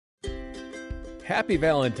Happy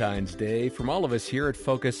Valentine's Day from all of us here at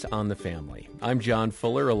Focus on the Family. I'm John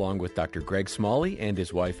Fuller along with Dr. Greg Smalley and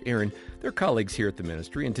his wife Erin. They're colleagues here at the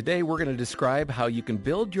ministry, and today we're going to describe how you can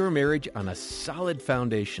build your marriage on a solid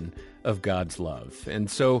foundation of God's love. And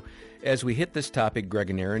so as we hit this topic, Greg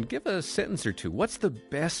and Erin, give a sentence or two. What's the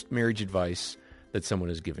best marriage advice that someone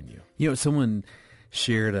has given you? You know, someone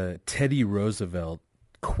shared a Teddy Roosevelt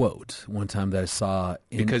quote one time that I saw.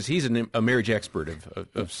 Because he's a marriage expert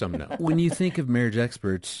of some note. When you think of marriage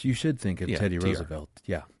experts, you should think of Teddy TR. Roosevelt.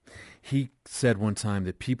 Yeah. He said one time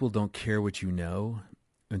that people don't care what you know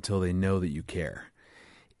until they know that you care.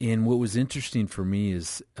 And what was interesting for me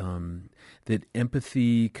is that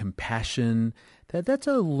empathy, compassion, that's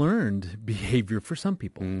a learned behavior for some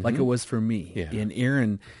people, like it was for me. Yeah. And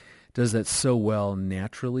Erin does that so well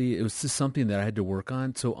naturally. It was just something that I had to work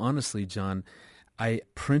on. So honestly, John, I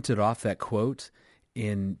printed off that quote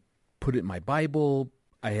and put it in my Bible.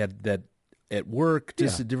 I had that at work,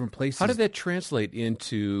 just at different places. How did that translate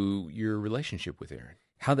into your relationship with Erin?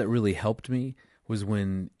 How that really helped me was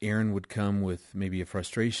when Erin would come with maybe a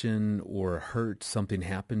frustration or a hurt, something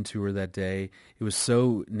happened to her that day. It was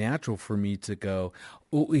so natural for me to go,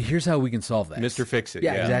 oh, here's how we can solve that. Mr. Fix-It.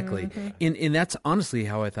 Yeah, exactly. And that's honestly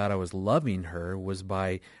how I thought I was loving her, was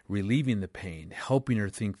by relieving the pain, helping her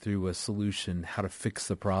think through a solution, how to fix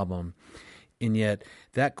the problem. And yet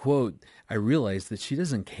that quote, I realized that she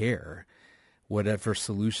doesn't care whatever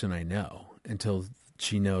solution I know until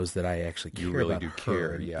she knows that I actually care really about do her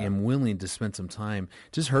care, and yeah. am willing to spend some time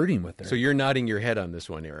just hurting with her. So you're nodding your head on this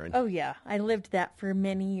one, Erin. Oh, yeah. I lived that for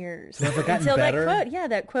many years. Has it gotten Until better?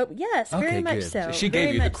 that quote, yes, very Okay, much good. so. She very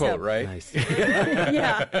gave you the much quote, so. right? Nice.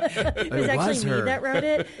 Yeah. It was It actually was me her. that wrote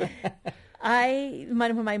it. One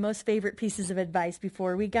of my most favorite pieces of advice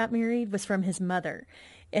before we got married was from his mother.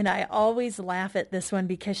 And I always laugh at this one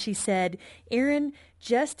because she said, Erin,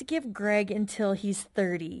 just give Greg until he's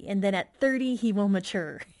 30, and then at 30, he will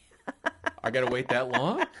mature. I got to wait that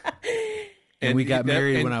long? And we got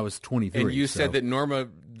married when and- I was 23. And you so- said that, Norma,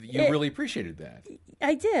 you really appreciated that.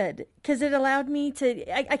 I did, because it allowed me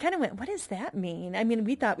to, I kind of went, what does that mean? I mean,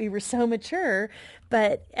 we thought we were so mature,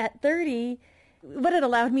 but at 30, what it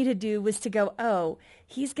allowed me to do was to go, oh,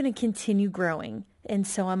 he's going to continue growing, and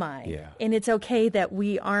so am I. Yeah. And it's okay that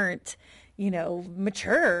we aren't,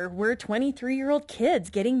 mature. We're 23-year-old kids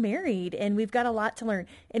getting married, and we've got a lot to learn.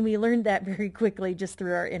 And we learned that very quickly just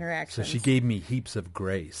through our So interactions. she gave me heaps of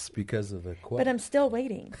grace because of the quote. But I'm still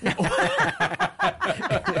waiting. I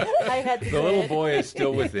had to The say little it. boy is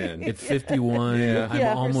still within. It's 51. Yeah. I'm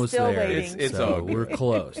Yeah, we're almost still there. waiting. It's so all good. we're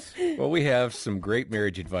close. Well, we have some great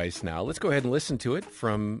marriage advice now. Let's go ahead and listen to it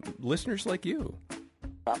from listeners like you.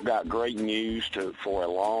 I've got great news for a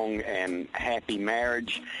long and happy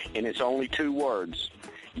marriage, and it's only 2 words.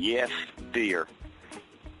 Yes, dear.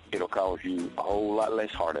 It'll cause you a whole lot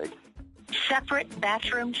less heartache. Separate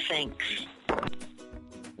bathroom sinks.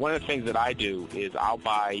 One of the things that I do is I'll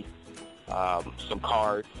buy some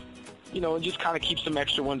cards, and just kind of keep some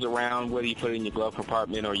extra ones around, whether you put it in your glove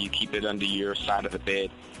compartment or you keep it under your side of the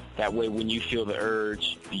bed. That way, when you feel the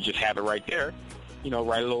urge, you just have it right there.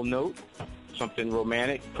 Write a little note, something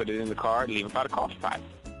romantic, put it in the card, leave it by the coffee pot.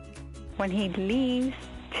 When he leaves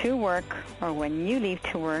to work, or when you leave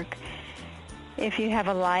to work, if you have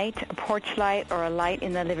a light, a porch light, or a light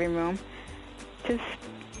in the living room, just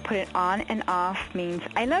put it on and off, means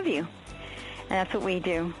I love you. And that's what we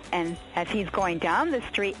do. And as he's going down the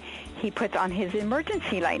street, he puts on his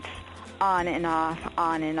emergency lights, on and off,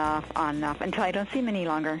 on and off, on and off, until I don't see him any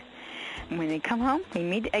longer. And when they come home, we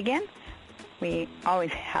meet again, we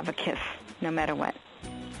always have a kiss, no matter what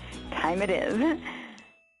time it is.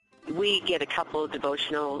 We get a couple of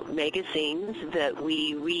devotional magazines that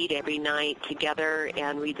we read every night together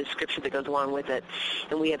and read the scripture that goes along with it.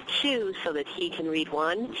 And we have 2 so that he can read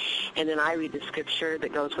one, and then I read the scripture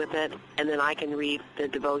that goes with it, and then I can read the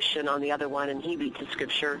devotion on the other one, and he reads the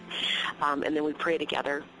scripture, and then we pray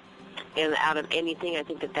together. And out of anything, I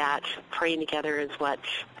think that praying together is what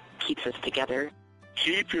keeps us together.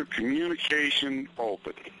 Keep your communication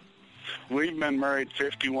open. We've been married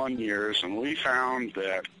 51 years, and we found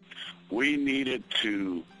that we needed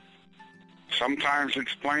to sometimes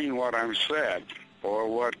explain what I've said or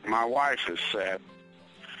what my wife has said,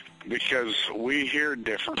 because we hear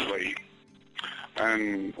differently.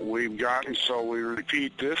 And we've gotten so we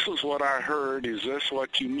repeat, this is what I heard, is this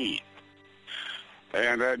what you mean?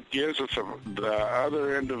 And that gives us the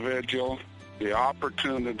other individual the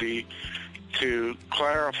opportunity to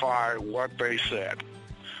clarify what they said.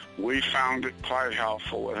 We found it quite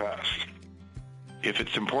helpful with us. If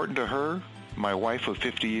it's important to her, my wife of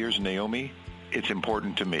 50 years, Naomi, it's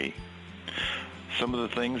important to me. some of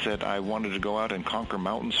the things that I wanted to go out and conquer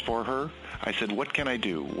mountains for her. I said, what can I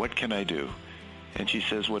do? What can I do? And she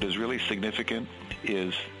says, what is really significant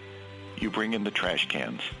is you bring in the trash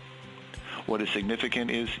cans. What is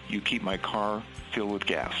significant is you keep my car filled with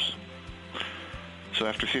gas. So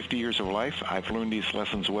after 50 years of life, I've learned these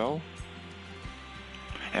lessons well.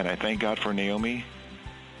 And I thank God for Naomi.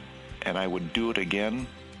 And I would do it again.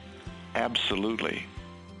 Absolutely.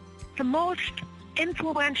 The most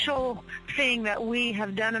influential thing that we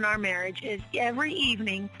have done in our marriage is every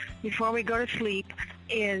evening before we go to sleep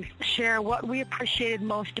is share what we appreciated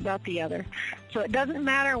most about the other. So it doesn't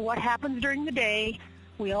matter what happens during the day,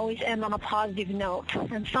 we always end on a positive note.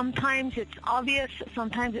 And sometimes it's obvious,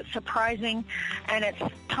 sometimes it's surprising, and it's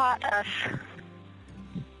taught us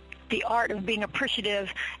the art of being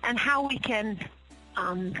appreciative and how we can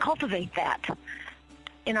cultivate that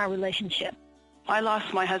in our relationship. I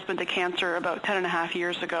lost my husband to cancer about 10 and a half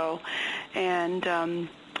years ago, and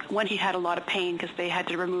when he had a lot of pain because they had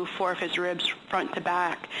to remove 4 of his ribs front to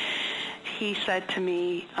back, he said to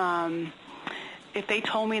me, if they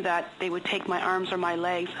told me that they would take my arms or my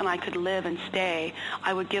legs and I could live and stay,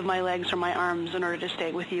 I would give my legs or my arms in order to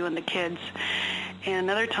stay with you and the kids. And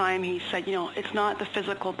another time he said, it's not the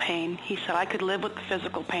physical pain. He said, I could live with the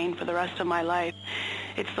physical pain for the rest of my life.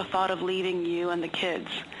 It's the thought of leaving you and the kids.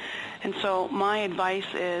 And so my advice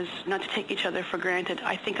is not to take each other for granted.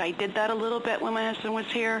 I think I did that a little bit when my husband was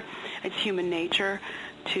here. It's human nature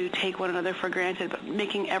to take one another for granted, but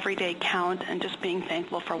making every day count and just being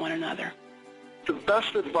thankful for one another. The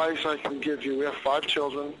best advice I can give you, we have 5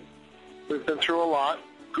 children. We've been through a lot,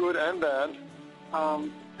 good and bad,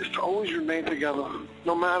 is to always remain together,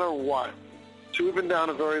 no matter what. So we've been down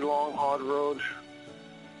a very long, hard road.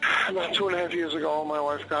 About 2.5 years ago, my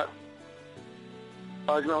wife got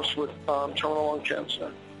diagnosed with terminal lung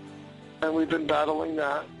cancer. And we've been battling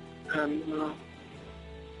that. And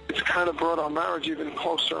it's kind of brought our marriage even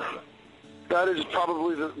closer. That is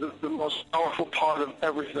probably the most powerful part of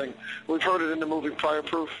everything. We've heard it in the movie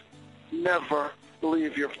Fireproof. Never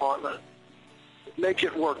leave your partner. Make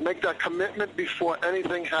it work. Make that commitment before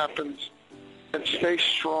anything happens. And stay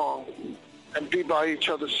strong. And be by each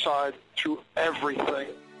other's side through everything.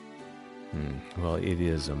 Well, it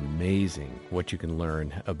is amazing what you can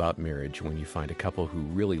learn about marriage when you find a couple who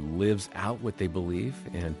really lives out what they believe.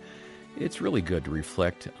 And it's really good to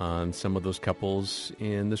reflect on some of those couples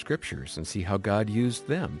in the Scriptures and see how God used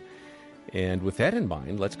them. And with that in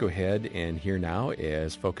mind, let's go ahead and hear now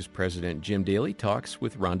as Focus President Jim Daly talks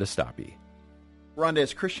with Rhonda Stoppe. Rhonda,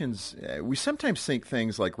 as Christians, we sometimes think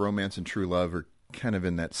things like romance and true love are kind of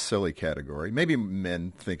in that silly category. Maybe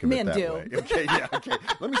men think of it that way. Okay, yeah, okay.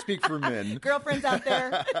 Let me speak for men. Girlfriends out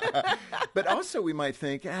there. But also we might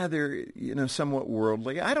think, they're, somewhat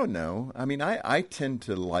worldly. I don't know. I mean, I tend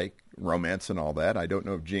to like romance and all that. I don't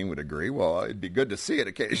know if Gene would agree. Well, it'd be good to see it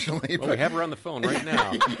occasionally. Well, we have her on the phone right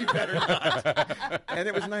now. You better not. And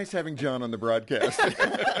it was nice having John on the broadcast.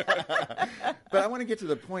 But I want to get to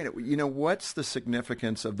the point. What's the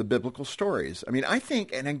significance of the biblical stories? I mean, I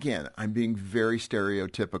think, and again, I'm being very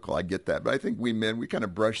stereotypical. I get that. But I think we men, we kind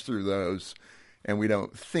of brush through those and we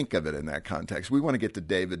don't think of it in that context. We want to get to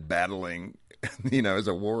David battling, as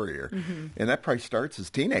a warrior. Mm-hmm. And that probably starts as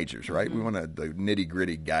teenagers, right? Mm-hmm. We want the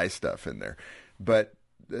nitty-gritty guy stuff in there. But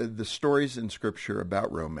the stories in Scripture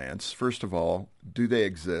about romance, first of all, do they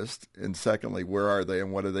exist? And secondly, where are they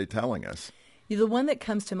and what are they telling us? The one that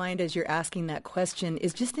comes to mind as you're asking that question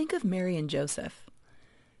is just think of Mary and Joseph.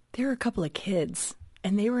 They were a couple of kids,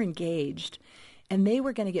 and they were engaged, and they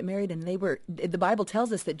were going to get married, and the Bible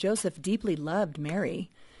tells us that Joseph deeply loved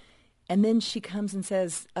Mary. And then she comes and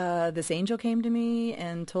says, this angel came to me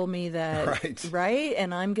and told me that, right?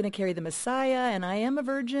 And I'm going to carry the Messiah, and I am a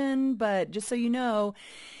virgin, but just so you know.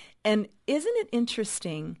 And isn't it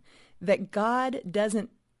interesting that God doesn't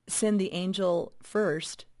send the angel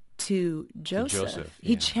first to Joseph?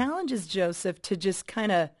 He challenges Joseph to just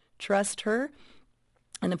kind of trust her.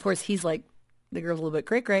 And of course, he's like, the girl's a little bit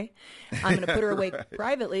cray-cray. I'm going to put her away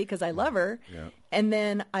privately because I love her. Yeah. And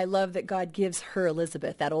then I love that God gives her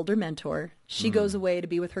Elizabeth, that older mentor. She goes away to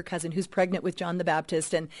be with her cousin who's pregnant with John the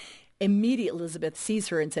Baptist. And immediately Elizabeth sees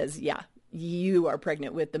her and says, yeah, you are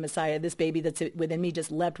pregnant with the Messiah. This baby that's within me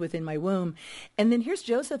just leapt within my womb. And then here's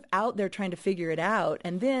Joseph out there trying to figure it out.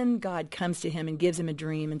 And then God comes to him and gives him a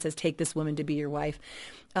dream and says, take this woman to be your wife.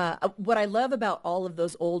 What I love about all of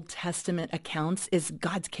those Old Testament accounts is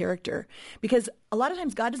God's character. Because a lot of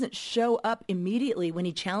times God doesn't show up immediately when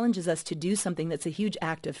he challenges us to do something that's a huge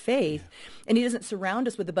act of faith. Yeah. And he doesn't surround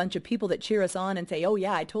us with a bunch of people that cheer us on and say, oh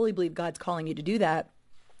yeah, I totally believe God's calling you to do that.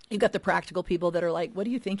 You've got the practical people that are like, what are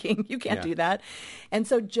you thinking? You can't do that. And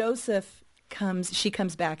so Joseph she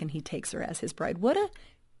comes back and he takes her as his bride. What a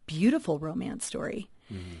beautiful romance story.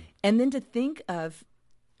 And then to think of,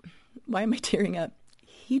 why am I tearing up?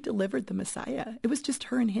 He delivered the Messiah. It was just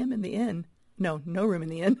her and him in the inn. No room in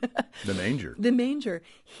the inn. The manger. The manger.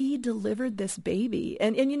 He delivered this baby.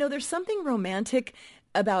 And there's something romantic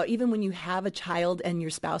about even when you have a child and your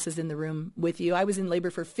spouse is in the room with you. I was in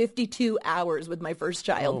labor for 52 hours with my first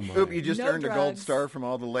child. Oop, you just earned a gold star from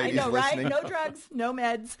all the ladies I know, listening. Right? No drugs, no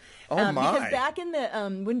meds. Oh, my. Because back in the,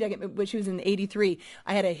 when she was in 83,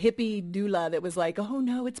 I had a hippie doula that was like, oh,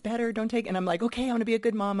 no, it's better, don't take it. And I'm like, okay, I want to be a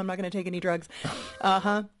good mom. I'm not going to take any drugs.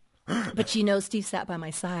 But Steve sat by my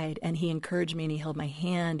side and he encouraged me and he held my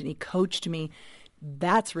hand and he coached me.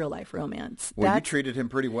 That's real life romance. Well, you treated him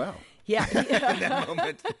pretty well. Yeah. In that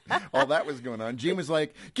moment, all that was going on. Gene was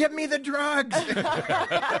like, "Give me the drugs."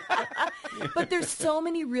 But there's so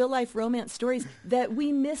many real life romance stories that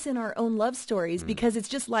we miss in our own love stories because it's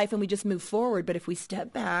just life and we just move forward. But if we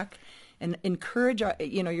step back and encourage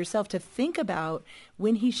yourself to think about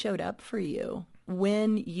when he showed up for you,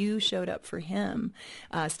 when you showed up for him.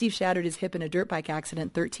 Steve shattered his hip in a dirt bike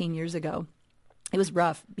accident 13 years ago. It was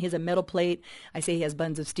rough. He has a metal plate. I say he has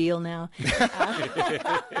buns of steel now.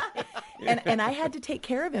 And I had to take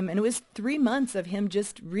care of him. And it was 3 months of him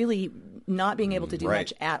just really not being able to do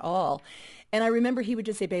much at all. And I remember he would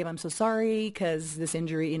just say, babe, I'm so sorry because this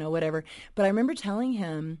injury, whatever. But I remember telling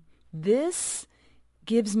him, this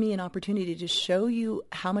gives me an opportunity to show you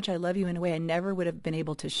how much I love you in a way I never would have been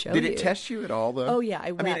able to show you. Did it test you at all, though? Oh, yeah,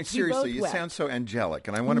 I wept. I mean, seriously, you sound so angelic,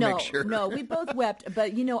 and I want to make sure. No, we both wept.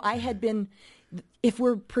 But, I had been... If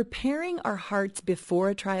we're preparing our hearts before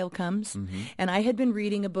a trial comes, and I had been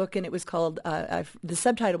reading a book, and it was called, the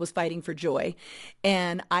subtitle was Fighting for Joy,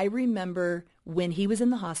 and I remember when he was in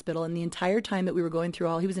the hospital, and the entire time that we were going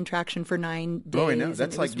through he was in traction for 9 days. Oh, I know.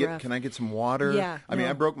 That's like, can I get some water? Yeah. I mean,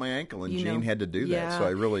 I broke my ankle, and Gene had to do that, so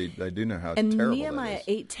I do know how terrible that is. And Nehemiah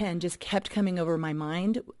 8:10 just kept coming over my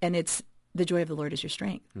mind, and it's, the joy of the Lord is your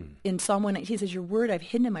strength. In Psalm 119, he says, your word I've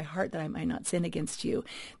hidden in my heart that I might not sin against you.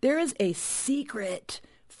 There is a secret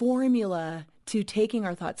formula to taking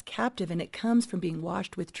our thoughts captive, and it comes from being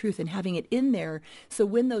washed with truth and having it in there. So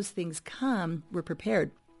when those things come, we're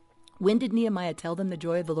prepared. When did Nehemiah tell them the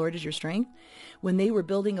joy of the Lord is your strength? When they were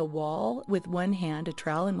building a wall with one hand, a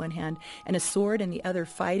trowel in one hand, and a sword in the other,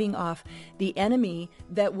 fighting off the enemy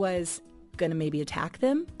that was going to maybe attack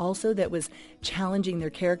them, also that was challenging their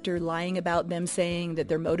character, lying about them, saying that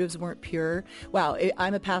their motives weren't pure. Wow,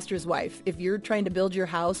 I'm a pastor's wife. If you're trying to build your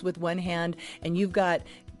house with one hand and you've got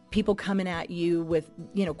people coming at you with,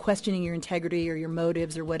 questioning your integrity or your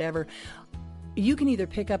motives or whatever, you can either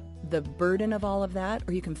pick up the burden of all of that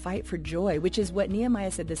or you can fight for joy, which is what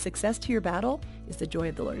Nehemiah said. The success to your battle is the joy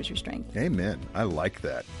of the Lord is your strength. Amen. I like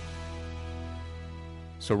that.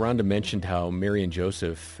 So Rhonda mentioned how Mary and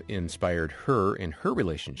Joseph inspired her in her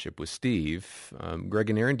relationship with Steve.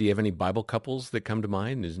 Greg and Aaron, do you have any Bible couples that come to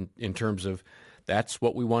mind in terms of that's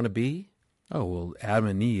what we want to be? Oh, well, Adam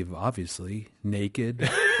and Eve, obviously, naked,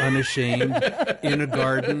 unashamed, in a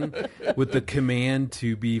garden with the command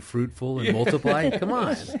to be fruitful and multiply. Come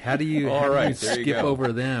on. How do you skip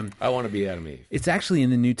over them? I want to be Adam and Eve. It's actually in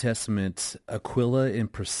the New Testament, Aquila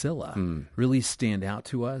and Priscilla really stand out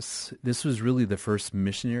to us. This was really the first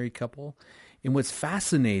missionary couple. And what's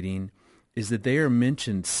fascinating is that they are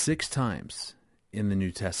mentioned 6 times in the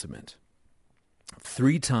New Testament.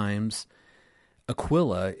 3 times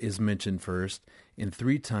Aquila is mentioned first, and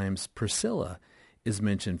 3 times Priscilla is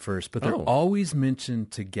mentioned first, but they're always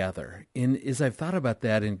mentioned together. And as I've thought about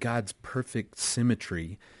that in God's perfect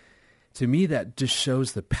symmetry, to me that just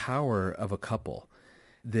shows the power of a couple,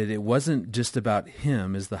 that it wasn't just about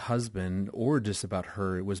him as the husband or just about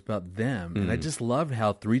her, it was about them. And I just loved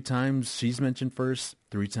how 3 times she's mentioned first,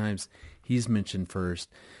 3 times he's mentioned first.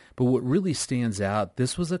 But what really stands out,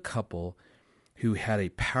 this was a couple who had a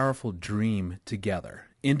powerful dream together.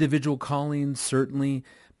 Individual callings, certainly,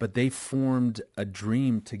 but they formed a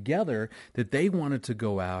dream together that they wanted to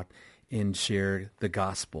go out and share the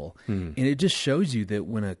gospel. And it just shows you that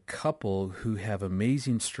when a couple who have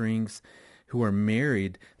amazing strengths, who are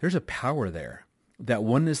married, there's a power there. That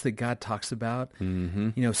oneness that God talks about.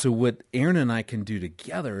 So what Aaron and I can do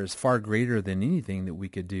together is far greater than anything that we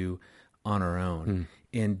could do on our own.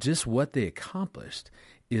 And just what they accomplished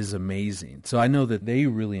is amazing. So I know that they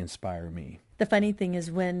really inspire me. The funny thing is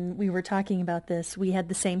when we were talking about this, we had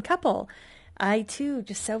the same couple. I, too,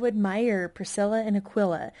 just so admire Priscilla and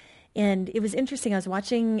Aquila. And it was interesting. I was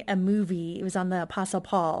watching a movie. It was on the Apostle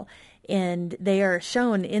Paul. And they are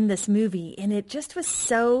shown in this movie. And it just was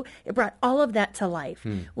it brought all of that to life.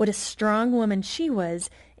 What a strong woman she was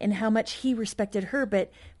and how much he respected her,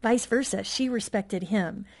 but vice versa. She respected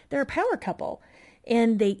him. They're a power couple.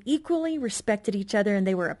 And they equally respected each other, and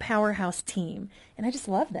they were a powerhouse team. And I just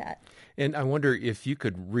love that. And I wonder if you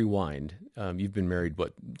could rewind. You've been married,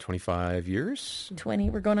 25 years? 20.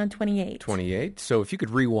 We're going on 28. 28. So if you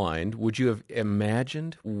could rewind, would you have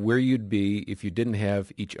imagined where you'd be if you didn't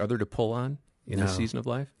have each other to pull on in this season of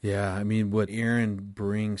life? Yeah, I mean, what Erin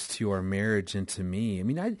brings to our marriage and to me, I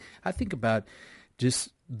mean, I think about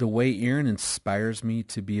just the way Erin inspires me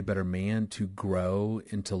to be a better man, to grow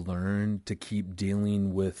and to learn, to keep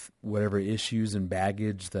dealing with whatever issues and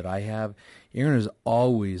baggage that I have. Erin has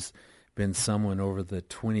always been someone over the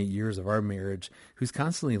 28 years of our marriage who's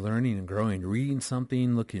constantly learning and growing, reading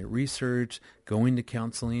something, looking at research, going to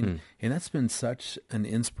counseling. And that's been such an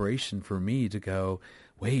inspiration for me to go,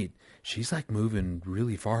 wait, she's like moving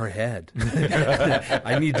really far ahead.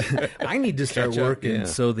 I need to start working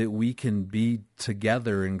so that we can be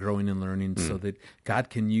together and growing and learning so that God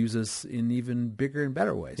can use us in even bigger and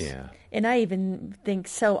better ways. Yeah. And I even think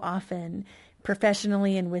so often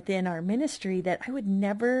professionally and within our ministry that I would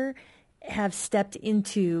never have stepped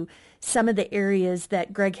into some of the areas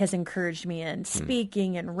that Greg has encouraged me in,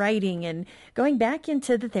 speaking and writing and going back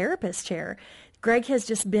into the therapist chair. Greg has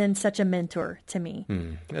just been such a mentor to me.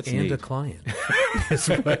 That's and neat. a client.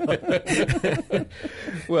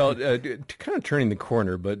 Well, kind of turning the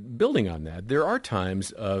corner, but building on that, there are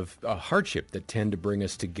times of hardship that tend to bring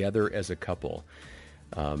us together as a couple.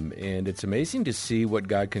 And it's amazing to see what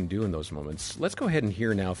God can do in those moments. Let's go ahead and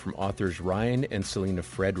hear now from authors Ryan and Selena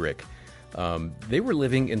Frederick. They were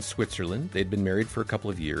living in Switzerland. They'd been married for a couple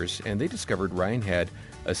of years, and they discovered Ryan had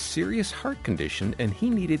a serious heart condition, and he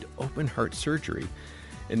needed open heart surgery.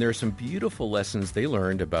 And there are some beautiful lessons they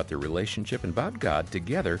learned about their relationship and about God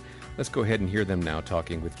together. Let's go ahead and hear them now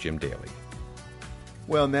talking with Jim Daly.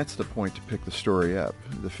 Well, and that's the point to pick the story up.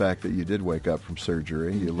 The fact that you did wake up from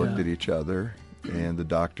surgery, you looked at each other, and the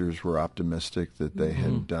doctors were optimistic that they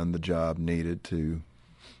had done the job needed to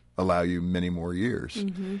allow you many more years.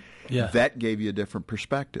 Yeah. That gave you a different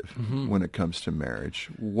perspective when it comes to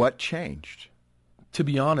marriage. What changed? To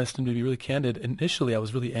be honest and to be really candid, initially I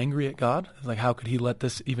was really angry at God. I was like, how could he let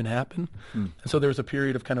this even happen? And so there was a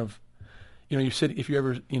period of kind of, you sit, if you're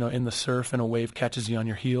ever, in the surf and a wave catches you on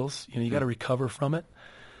your heels, you got to recover from it.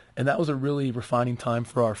 And that was a really refining time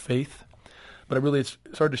for our faith. But it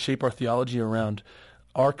started to shape our theology around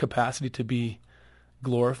our capacity to be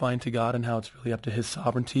glorifying to God and how it's really up to his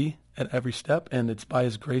sovereignty at every step. And it's by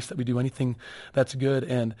his grace that we do anything that's good.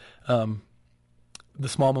 And the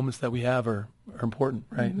small moments that we have are important,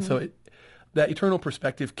 right? And so that eternal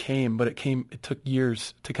perspective came, but it took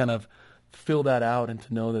years to kind of fill that out and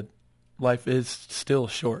to know that life is still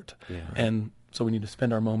short. Yeah. And so we need to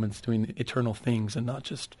spend our moments doing eternal things and not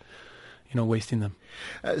just wasting them.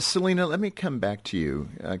 Selena, let me come back to you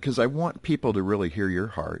because I want people to really hear your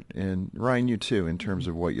heart, and Ryan, you too, in terms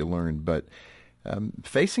of what you learned. But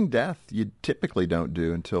facing death, you typically don't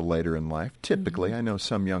do until later in life. Typically, I know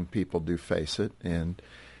some young people do face it, and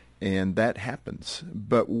that happens.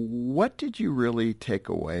 But what did you really take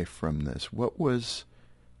away from this? What was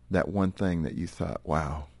that one thing that you thought,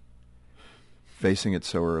 wow, facing it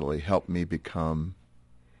so early helped me become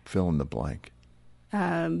fill in the blank?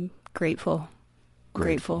 Grateful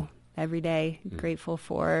every day. Grateful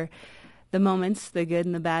for the moments, the good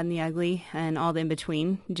and the bad and the ugly and all the in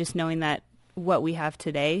between. Just knowing that what we have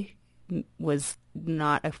today was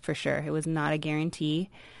not for sure. It was not a guarantee.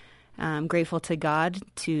 Grateful to God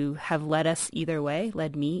to have led me either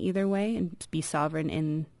way, and be sovereign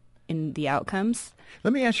in the outcomes.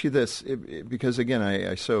 Let me ask you this, because again,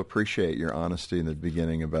 I so appreciate your honesty in the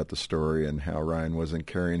beginning about the story and how Ryan wasn't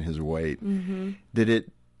carrying his weight. Did it,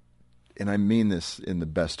 and I mean this in the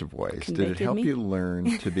best of ways, did it help you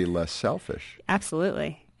learn to be less selfish?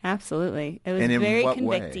 Absolutely. It was very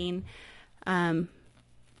convicting.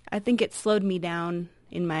 I think it slowed me down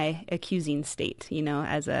in my accusing state,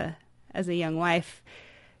 as a young wife,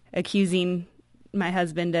 accusing my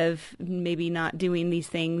husband of maybe not doing these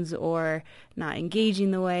things or not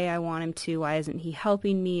engaging the way I want him to. Why isn't he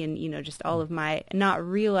helping me? And, just all of my not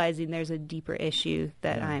realizing there's a deeper issue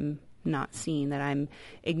that I'm not seeing, that I'm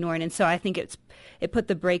ignoring. And so I think it put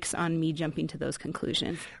the brakes on me jumping to those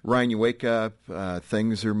conclusions. Ryan, you wake up,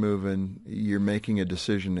 things are moving, you're making a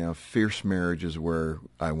decision now. Fierce marriage is where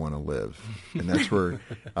I want to live, and that's where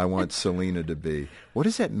I want Selena to be. What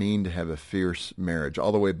does that mean to have a fierce marriage?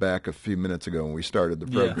 All the way back a few minutes ago when we started the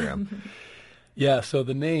program. Yeah, so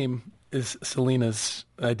the name is Selena's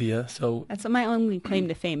idea. So that's my only claim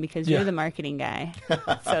to fame, because you're the marketing guy.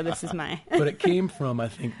 So this is mine. But it came from, I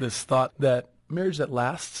think, this thought that marriage that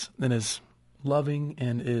lasts and is loving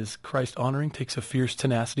and is Christ honoring takes a fierce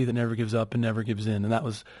tenacity that never gives up and never gives in. And that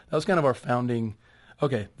was kind of our founding.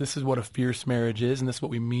 Okay, this is what a fierce marriage is, and this is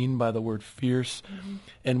what we mean by the word fierce,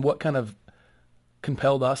 and what kind of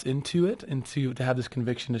compelled us into it and to have this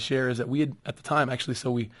conviction to share is that we had at the time actually.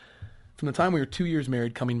 From the time we were 2 years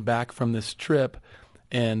married, coming back from this trip,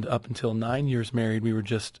 and up until 9 years married, we were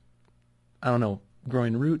just,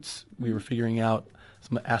 growing roots. We were figuring out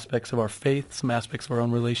some aspects of our faith, some aspects of our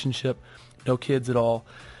own relationship. No kids at all,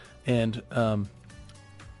 and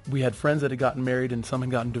we had friends that had gotten married, and some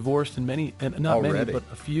had gotten divorced, and not many, but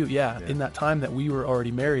a few. Yeah, in that time that we were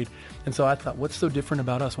already married, and so I thought, what's so different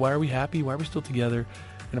about us? Why are we happy? Why are we still together?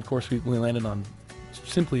 And of course, we landed on.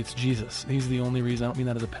 Simply, it's Jesus. He's the only reason. I don't mean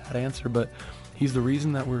that as a pat answer, but he's the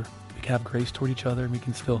reason that we can have grace toward each other and we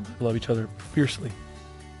can still love each other fiercely.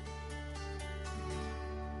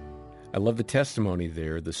 I love the testimony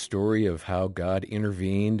there, the story of how God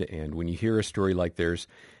intervened. And when you hear a story like theirs,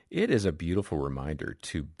 it is a beautiful reminder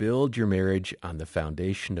to build your marriage on the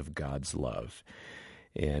foundation of God's love.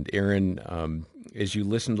 And Aaron, as you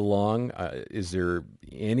listened along, is there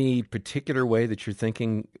any particular way that you're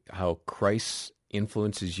thinking how Christ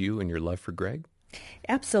influences you in your love for Greg?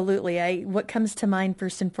 Absolutely. What comes to mind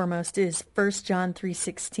first and foremost is 1 John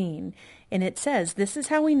 3:16. And it says, this is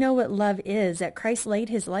how we know what love is, that Christ laid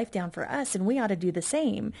his life down for us, and we ought to do the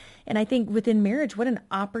same. And I think within marriage, what an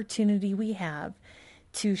opportunity we have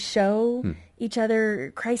to show each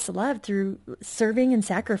other Christ's love through serving and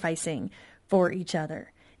sacrificing for each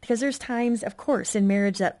other. Because there's times, of course, in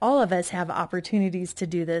marriage that all of us have opportunities to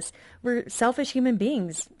do this. We're selfish human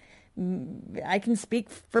beings. I can speak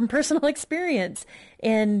from personal experience,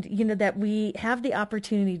 and that we have the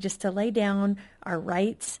opportunity just to lay down our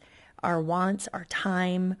rights, our wants, our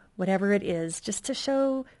time, whatever it is, just to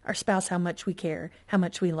show our spouse how much we care, how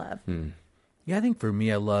much we love. Yeah, I think for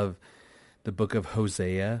me, I love the book of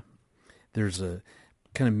Hosea. There's a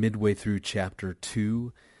kind of midway through chapter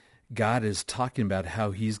 2, God is talking about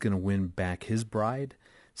how he's going to win back his bride.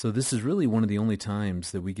 So this is really one of the only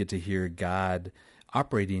times that we get to hear God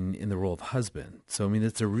operating in the role of husband. So,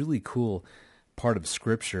 it's a really cool part of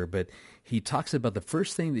Scripture, but he talks about the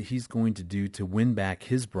first thing that he's going to do to win back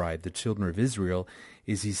his bride, the children of Israel,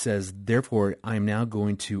 is he says, therefore, I'm now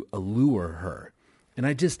going to allure her. And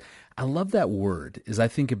I love that word as I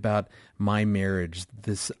think about my marriage.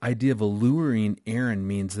 This idea of alluring Erin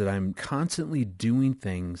means that I'm constantly doing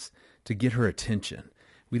things to get her attention.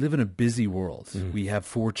 We live in a busy world. We have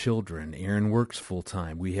 4 children. Erin works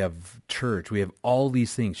full-time. We have church. We have all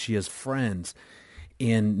these things. She has friends.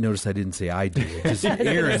 And notice I didn't say I do. Just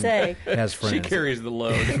Erin has friends. She carries the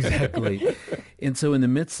load. Exactly. And so in the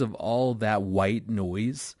midst of all that white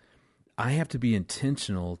noise, I have to be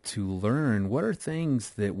intentional to learn what are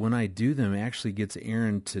things that when I do them actually gets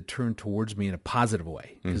Erin to turn towards me in a positive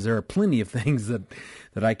way. Because there are plenty of things that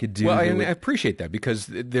I could do. Well, I appreciate that because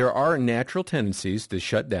there are natural tendencies to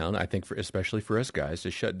shut down, I think, especially for us guys,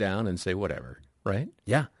 to shut down and say whatever, right?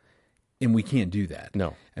 Yeah. And we can't do that.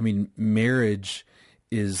 No. Marriage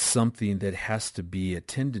is something that has to be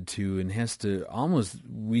attended to and has to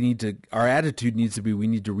our attitude needs to be we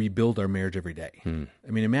need to rebuild our marriage every day.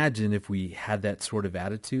 Imagine if we had that sort of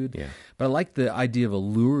attitude. Yeah. But I like the idea of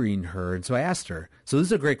alluring her. And so I asked her, so this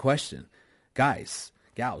is a great question. Guys,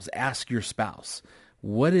 gals, ask your spouse,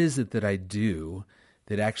 what is it that I do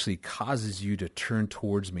that actually causes you to turn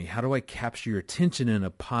towards me? How do I capture your attention in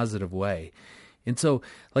a positive way? And so,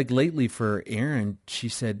 like lately for Erin, she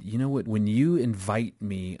said, you know what, when you invite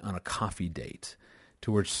me on a coffee date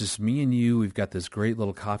to where it's just me and you, we've got this great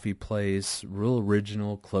little coffee place, real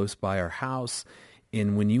original, close by our house.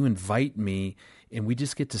 And when you invite me and we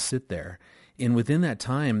just get to sit there, and within that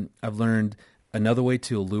time, I've learned another way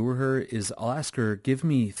to allure her is I'll ask her, give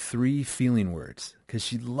me 3 feeling words, because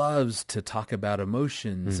she loves to talk about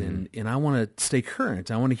emotions, and I want to stay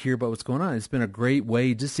current. I want to hear about what's going on. It's been a great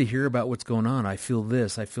way just to hear about what's going on. I feel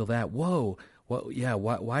this, I feel that. Whoa,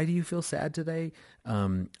 why do you feel sad today?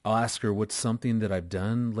 I'll ask her, what's something that I've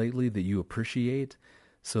done lately that you appreciate,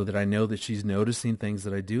 so that I know that she's noticing things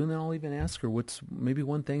that I do. And then I'll even ask her what's maybe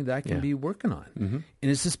one thing that I can be working on. And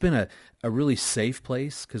it's just been a really safe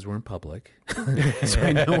place because we're in public. So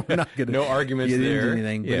I know we're not going to no arguments get there. into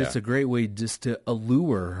anything, but it's a great way just to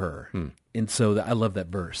allure her. And so I love that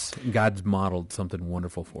verse. God's modeled something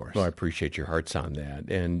wonderful for us. Well, I appreciate your hearts on that.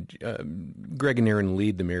 And Greg and Erin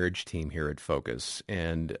lead the marriage team here at Focus.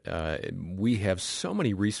 And we have so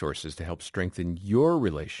many resources to help strengthen your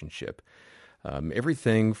relationship.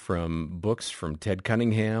 Everything from books from Ted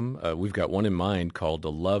Cunningham. We've got one in mind called A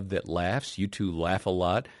Love That Laughs. You two laugh a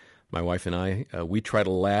lot. My wife and I, we try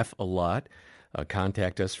to laugh a lot.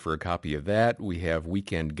 contact us for a copy of that. We have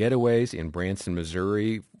weekend getaways in Branson,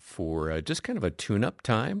 Missouri for just kind of a tune-up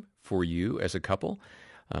time for you as a couple.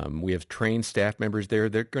 We have trained staff members there.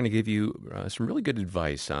 They're going to give you some really good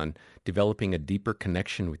advice on developing a deeper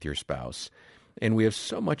connection with your spouse. And we have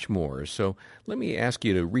so much more. So let me ask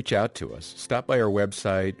you to reach out to us. Stop by our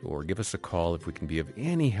website or give us a call if we can be of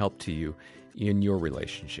any help to you in your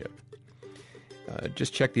relationship.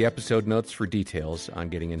 Just check the episode notes for details on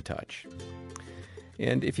getting in touch.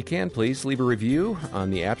 And if you can, please leave a review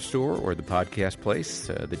on the App Store or the podcast place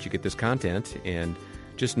that you get this content. And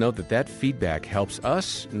just know that feedback helps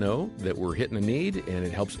us know that we're hitting a need, and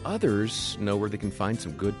it helps others know where they can find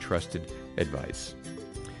some good, trusted advice.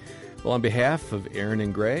 Well, on behalf of Aaron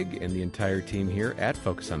and Greg and the entire team here at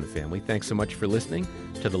Focus on the Family, thanks so much for listening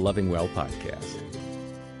to the Loving Well podcast.